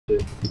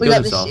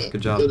killed himself.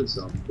 Good job.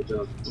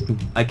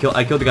 I killed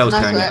the guy who was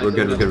carrying it. We're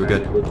good. We're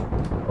good.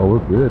 Oh, we're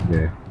good,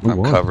 man.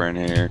 I'm covering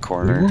here,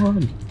 corner.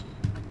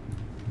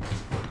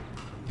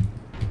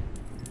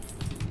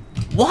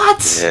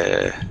 What?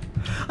 Yeah.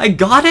 I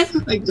got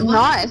him?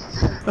 Nice.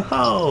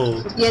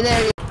 Oh. Yeah,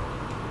 there it is.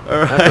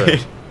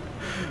 Alright.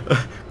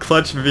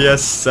 Clutch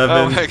vs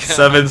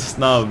 7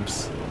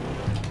 snubs.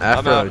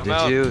 Afro,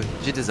 did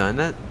you design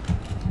that?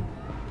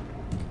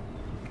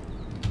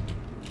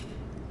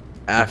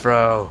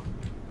 Afro.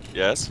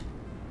 Yes?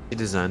 You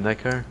designed that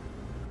car?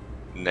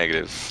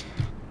 Negative.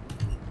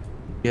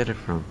 Where get it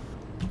from?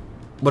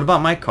 What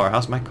about my car?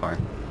 How's my car?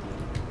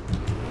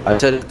 I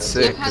said it's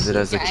sick because it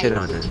has a kid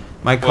on it.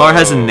 My car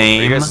has a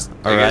name.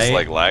 Are you guys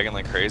like lagging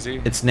like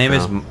crazy? Its name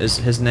is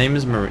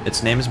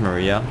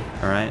Maria.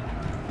 All right.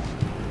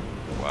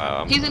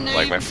 Wow,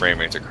 like my frame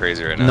rates are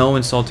crazy right now. No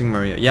insulting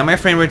Maria. Yeah, my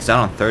frame rate's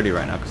down on 30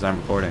 right now because I'm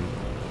recording.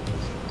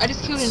 I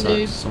just killed a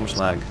noob. So much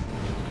lag.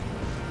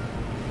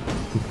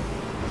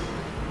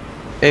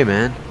 Hey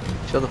man,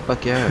 chill the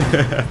fuck out.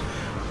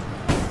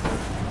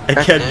 I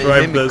can't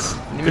drive this.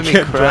 I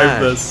can't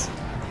drive this.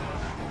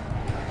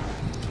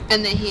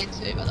 And they're here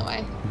too, by the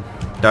way.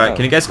 Alright,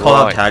 can you guys call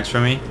out tags for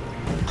me?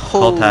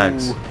 Call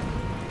tags.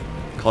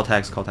 Call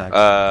tags, call tags.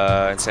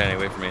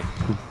 Insanity, wait for me.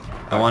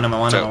 I want him, I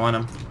want him, I want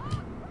him.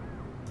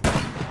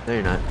 No,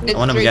 you're not. It's I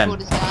want him again.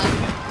 done.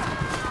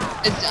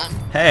 It's done.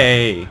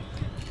 Hey!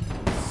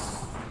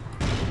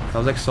 That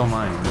was like so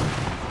mine.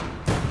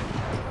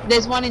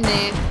 There's one in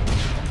there.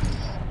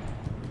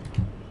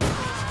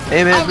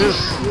 Hey man, move!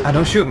 Ah,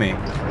 don't shoot me.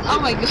 Oh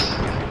my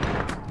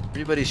god.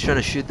 Everybody's trying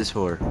to shoot this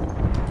whore.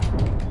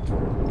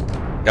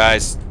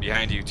 Guys,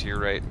 behind you, to your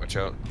right, watch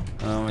out.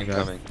 Oh my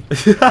god.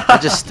 I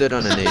just stood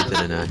on a nade,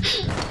 didn't I?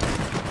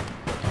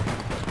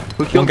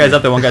 One guy's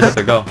up there, one guy's up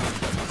there, go.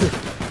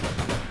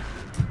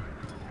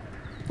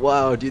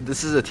 Wow, dude,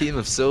 this is a team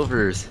of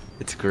silvers.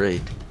 It's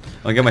great.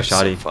 I'll get my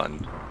shotty. So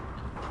fun.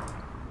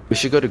 We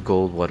should go to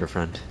Gold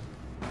Waterfront.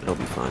 It'll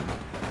be fun.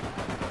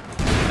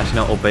 Actually,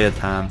 no, obey a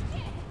time.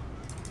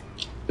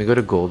 We go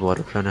to Gold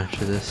Waterfront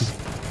after this.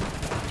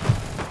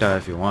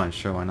 If you want,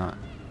 sure, why not?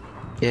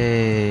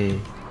 Yay!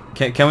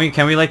 Can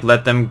we like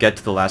let them get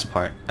to the last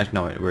part? Actually,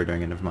 no, wait, we're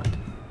doing it. Never mind.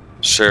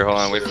 Sure, hold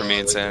on, wait for me,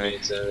 Insanity.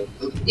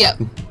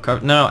 Yep.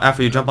 No,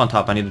 after you jump on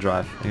top, I need to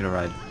drive. I need to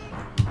ride.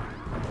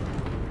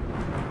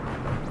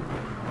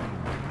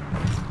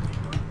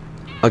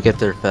 I'll get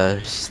there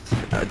first.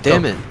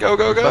 Damn it! Go,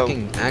 go, go!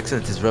 Fucking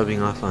accent is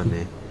rubbing off on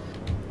me.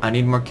 I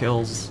need more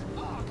kills.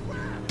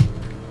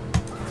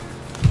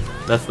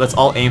 Let's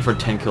all aim for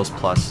 10 kills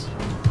plus.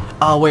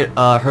 Oh wait,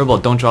 Herbal,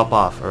 don't drop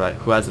off. All right,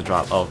 who has the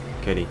drop? Oh,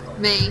 Katie.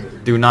 Me.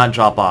 Do not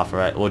drop off. All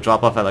right, we'll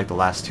drop off at like the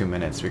last 2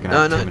 minutes. We can.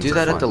 No, no, do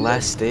that at the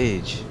last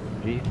stage.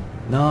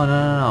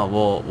 No.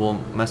 We'll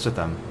mess with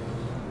them.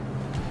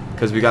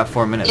 Cause we got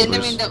 4 minutes. And then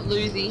we end up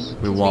losing.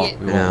 We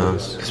won't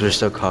lose. Cause we're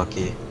so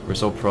cocky. We're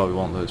so pro. We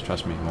won't lose.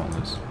 Trust me, we won't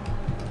lose.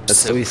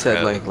 That's what we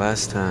said like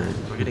last time.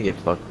 We're gonna get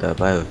fucked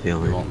up. I have a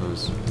feeling. We won't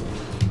lose.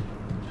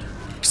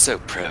 So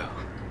pro.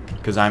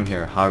 Cause I'm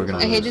here. How are we gonna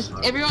lose? Okay, just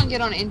everyone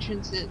get on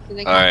entrances. So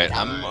they can Alright,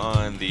 I'm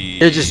on the.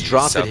 Yeah, just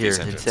drop it here,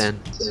 entrance. Insane.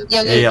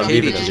 Yeah,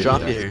 leave it. Just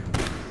drop it here.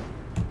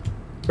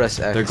 Press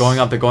X. They're going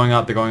up. They're going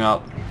up. They're going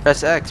up.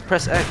 Press X.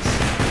 Press X.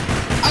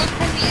 I was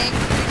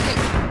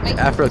pressing X.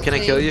 Afro, can I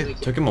kill you?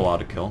 Took him a while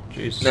to kill.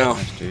 Jeez. No,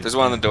 Nice, dude. there's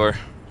one on the door.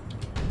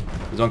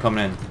 There's one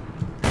coming in.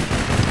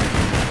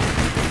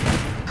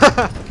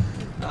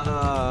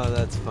 Oh,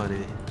 that's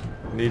funny.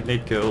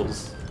 Need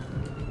kills.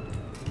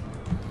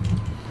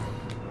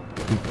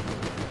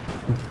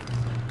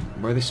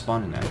 Where are they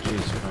spawning at?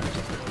 Jesus Christ.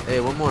 Hey,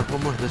 one more.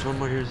 There's one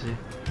more here. See.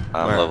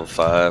 I'm Where? level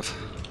 5.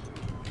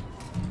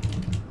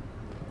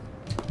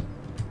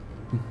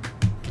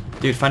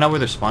 Dude, find out where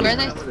they're spawning.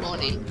 Where are they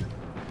spawning?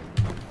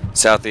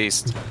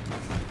 Southeast.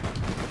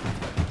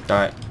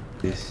 Alright.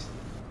 Please.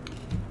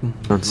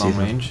 Don't see Long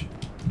them. range.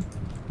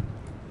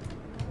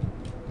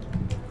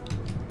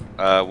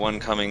 One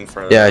coming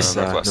from Yeah, I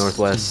saw northwest.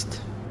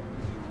 northwest.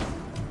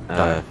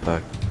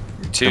 Fuck.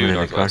 Two Coming in a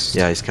car. northwest.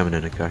 Yeah, he's coming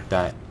in a car.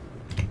 Die.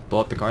 Blow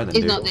up the car then,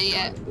 He's dude. not there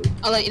yet.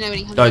 I'll let you know when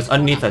he comes. No, it's back.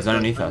 underneath us,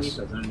 underneath us.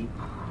 There's Yeah,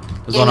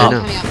 one he's up.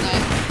 coming up though.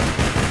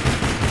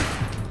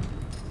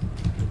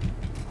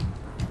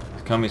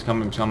 He's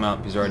coming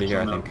up. He's already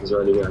here, I think.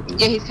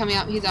 Yeah, he's coming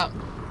up. He's up.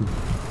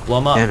 Blow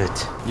him up. Damn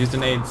it. Use the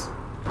nades.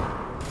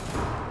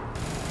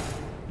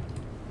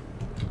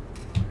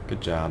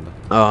 Good job.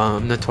 Oh,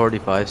 I'm Notoriety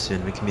 5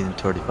 soon. We can be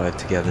Notoriety 5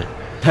 together.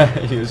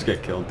 You just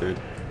get killed, dude.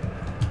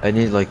 I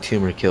need like 2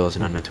 more kills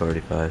and I'm Notoriety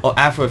 5. Oh,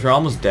 Afro, if you're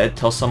almost dead,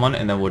 tell someone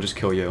and then we'll just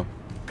kill you.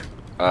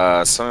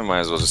 Someone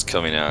might as well just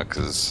kill me now,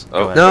 cause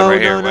No, right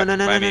here, no,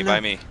 by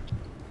me.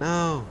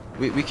 No,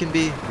 we can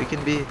be.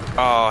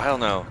 Oh hell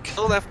no!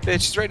 Kill that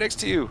bitch. She's right next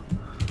to you.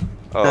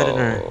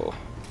 Oh,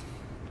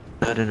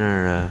 Not in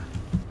our.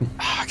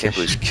 I can't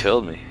believe she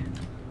killed me.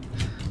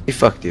 He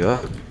fucked you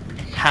up.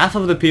 Half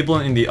of the people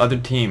in the other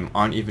team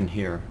aren't even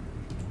here.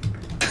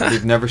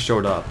 They've never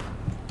showed up.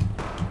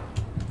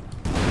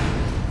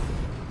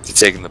 Is he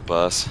taking the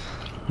bus?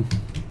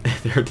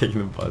 They're taking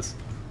the bus.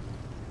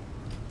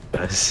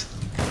 Yes.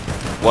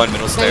 One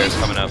middle So we stairs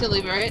should coming up.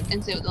 deliver it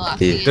and see what the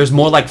last Yeah. thing is. There's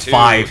more like Two,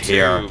 5 two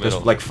here. There's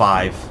middle. like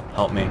 5.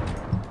 Help me.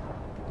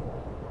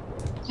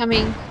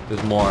 Coming.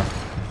 There's more.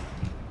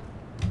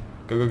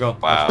 Go, go, go.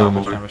 Wow.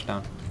 Rush down, rush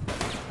down.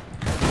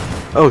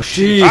 Oh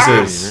shit.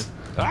 Jesus.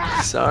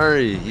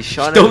 Sorry, you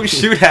shot at Don't me.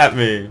 shoot at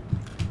me.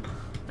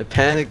 I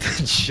panicked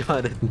and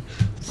shot it.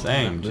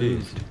 Same,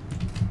 jeez.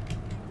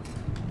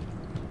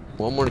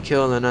 One more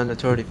kill and then on the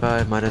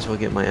 35. Might as well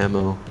get my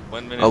ammo.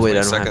 1 minute. Oh wait,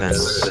 I 20 don't have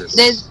seconds. ammo.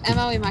 There's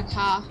ammo in my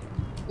car.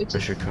 Which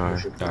Where's is your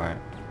car? Alright.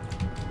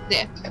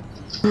 there.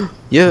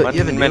 Yeah, 1 you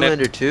have a new minute.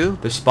 lander too?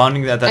 They're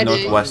spawning at that I do.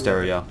 northwest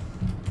area.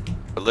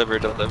 Deliver,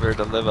 deliver,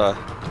 deliver.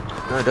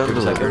 No, don't 30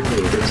 deliver.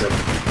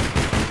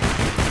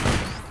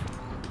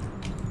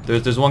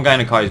 There's one guy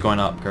in a car, he's going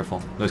up. Careful.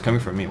 No, he's coming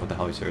for me. What the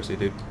hell? Seriously,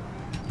 dude?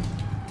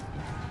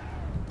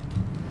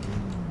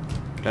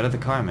 Get out of the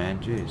car, man.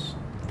 Jeez.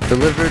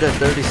 Delivered at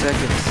 30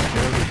 seconds.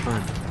 That'll be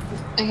fun.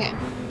 Okay.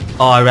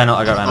 Oh, I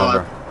got ran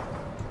over.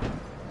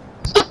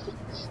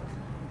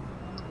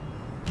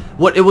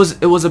 What? It was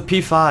a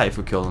P5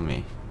 who killed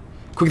me.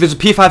 Quick, there's a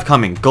P5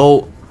 coming.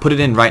 Go put it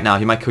in right now.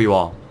 He might kill you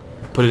all.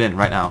 Put it in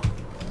right now.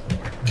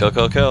 Kill,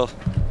 kill, kill.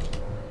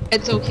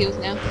 It's all kills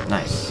now.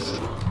 Nice.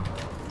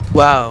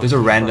 Wow. There's a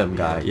random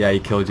guy. Yeah, he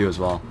killed you as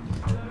well.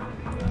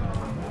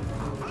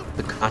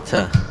 The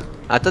kata.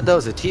 I thought that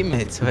was a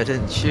teammate, so I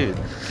didn't shoot.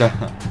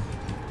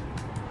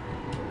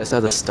 I saw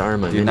the star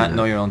on my Do you not mini-map.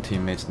 know your own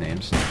teammates'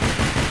 names? No,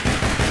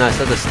 I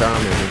saw the star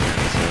on my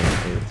mini-map,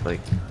 so it's like...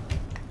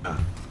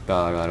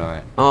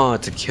 Alright. Oh,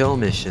 it's a kill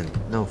mission.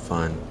 No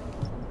fun.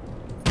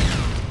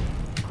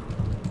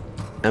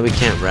 Now we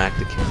can't rack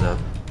the kills up.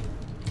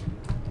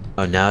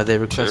 Oh, now they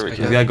request Sure we my There's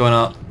a kill? guy going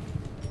up.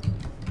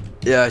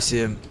 Yeah, I see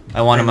him.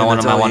 I want him, I I'm want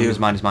him, gonna I tell want him. you. He's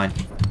mine, he's mine.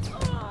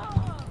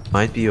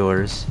 Might be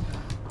yours,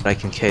 but I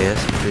can KS him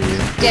for you.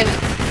 Damn it.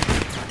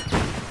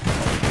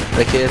 Did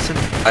I KS him?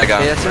 I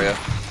got him KS for you.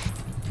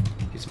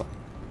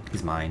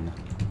 He's mine.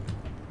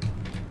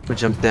 We'll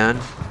jump down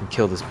and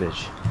kill this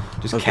bitch.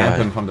 Just Oh, camp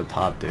God. him from the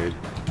top, dude.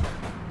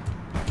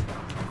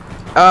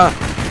 Ah!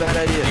 Bad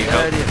idea, Need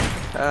bad help? idea.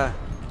 Ah.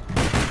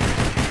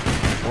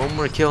 One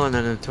more kill and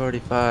then a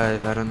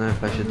 35. I don't know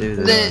if I should do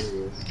this.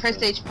 The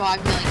Prestige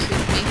 5 nearly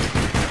killed me.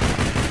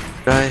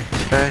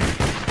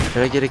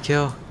 Should I get a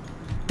kill?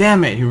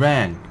 Damn it, he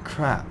ran.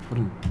 Crap. What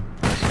a...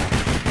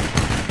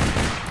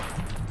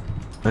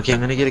 Okay,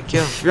 I'm gonna get a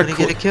kill. I'm You're gonna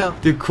get a cool- kill.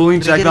 Dude, cooling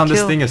Gonna jacket get a on this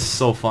kill. thing is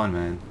so fun,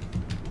 man.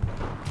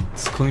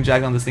 Cooling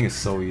jacket on this thing is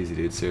so easy,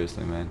 dude.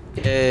 Seriously, man.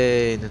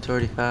 Yay, the It's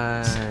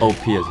 35.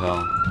 OP as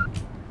hell.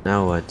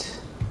 Now what?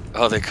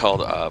 Oh, they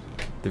called up.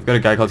 They've got a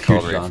guy called They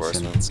called Huge Johnson.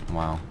 reinforcements.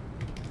 Wow.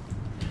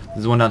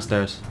 There's one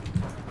downstairs.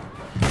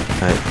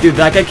 Alright, Dude,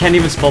 that guy can't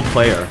even spell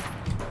player.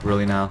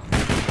 Really now?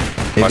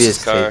 maybe Watch it's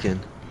this car. taken.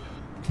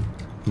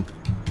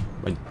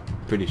 I'm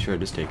pretty sure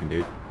it is taken,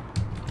 dude.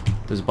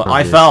 There's a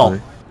I fell!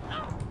 Obviously.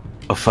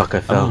 Oh fuck, I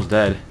I'm fell. almost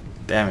dead.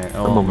 Damn it.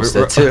 Oh, I'm almost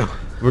we're- dead too.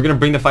 We're gonna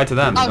bring the fight to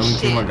them. Oh, Only 2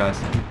 shit. more guys.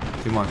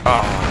 2 more.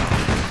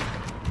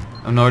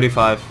 Oh, I'm already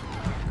 5.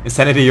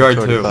 Insanity, you're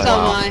 2. 45. So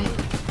Wow. am I.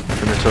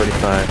 I'm a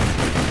 35.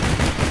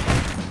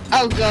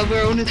 Oh god,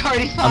 we're on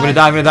Notoriety 5. I'm gonna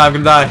die, I'm gonna die, I'm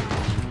gonna die.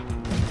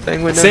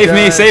 Penguin, Save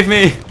me, save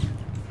me!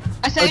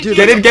 I said dude,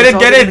 Get in, get in,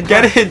 get in,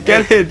 get in,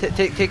 get in!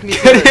 Take me.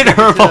 Get in,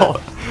 Herbal!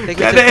 Take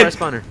Get me to the in! car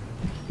spawner.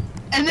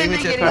 And then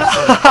Take they me to get the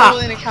in all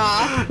in a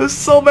car. There's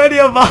so many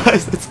of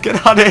us! Let's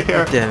get out of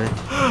here! Damn it.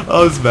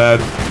 Oh, it's bad.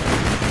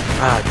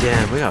 Ah,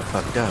 damn, we got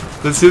fucked up.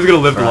 Let's see who's gonna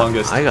live the Bruh,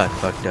 longest. I got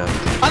fucked up.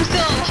 I'm still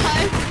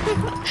alive.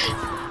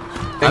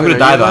 I'm Penguin, gonna are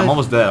die you though, I'm alive?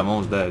 almost dead, I'm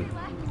almost dead.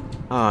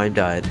 Oh, I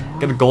died.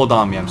 Get a gold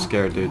on me, I'm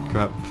scared, dude.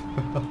 Crap.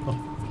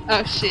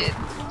 Oh shit.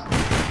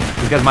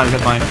 This guy's mine,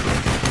 this guy's mine.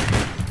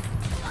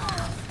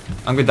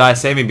 I'm gonna die,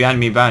 save me, behind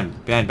me,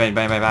 behind.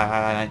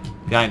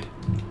 Behind.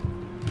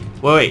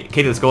 Wait,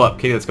 Katie, let's go up.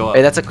 Katie, let's go up.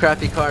 Hey, that's a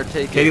crappy car.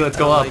 Take it. Katie, let's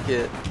go I up. don't like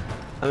it.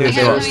 I'm Katie,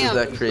 gonna let's go go to up.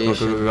 that Go,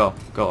 creation.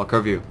 go, I'll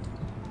curve you.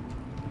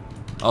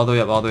 All the way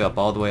up, all the way up,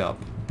 all the way up.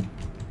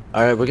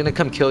 Alright, we're gonna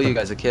come kill you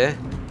guys, okay?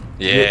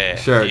 yeah.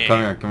 Sure, yeah. come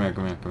here.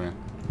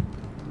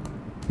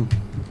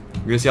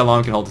 We're gonna see how long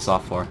we can hold this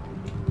off for.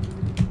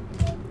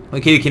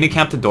 Wait, Katie, can you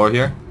camp the door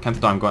here? Camp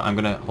the door, I'm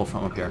gonna hold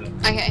from up here.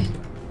 Okay.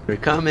 We're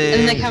coming.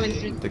 And they're coming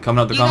through. They're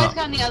coming up, You they're coming guys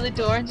go up. on the other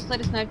door and just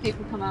let us know if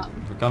people come up.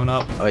 They're coming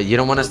up. Oh, you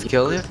don't want us to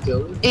kill you?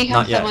 Here Not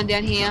comes yet. someone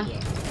down here.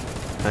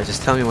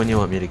 Just tell me when you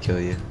want me to kill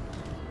you.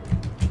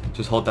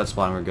 Just hold that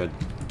spot and we're good.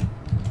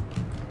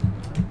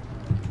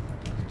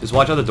 Just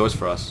watch out the doors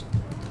for us.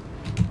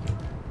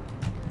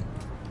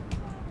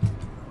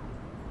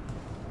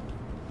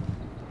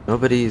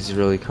 Nobody's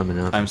really coming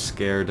up. I'm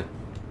scared.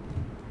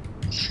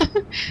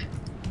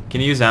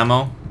 Can you use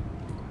ammo?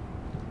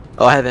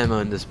 Oh, I have ammo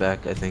in this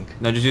back, I think.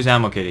 No, just use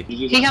ammo, Katie.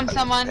 Here comes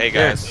someone. Hey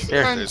guys,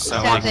 Here. From there's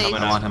someone southeast.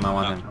 coming I want up. him, I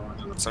want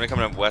him. Somebody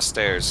coming up west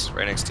stairs,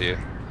 right next to you.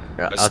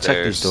 Here, I'll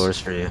check these Stairs. doors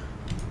for you.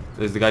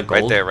 Is the guy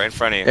gold? Right there, right in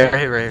front of you. Right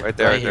here, Right there, right right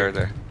there, here. right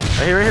there.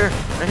 Right here, right here,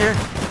 right here.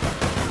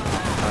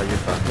 Oh, you're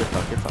fucked, you're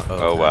fucked, you're fucked.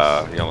 Oh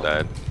wow, you almost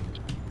died.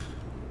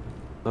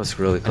 That was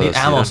really I close. need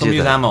You ammo, don't somebody do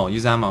use that. ammo,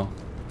 use ammo.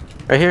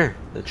 Right here.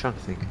 the trunk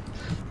thing.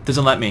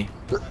 Doesn't let me.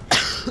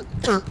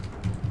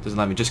 Doesn't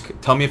let me. Just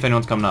tell me if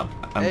anyone's coming up.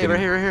 I'm Hey, getting... right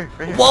here, right here,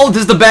 right here. Whoa,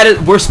 this is the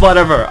baddest, worst spot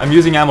ever. I'm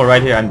using ammo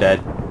right here. I'm dead.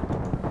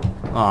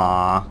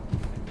 Aww.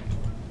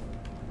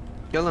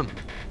 Kill him.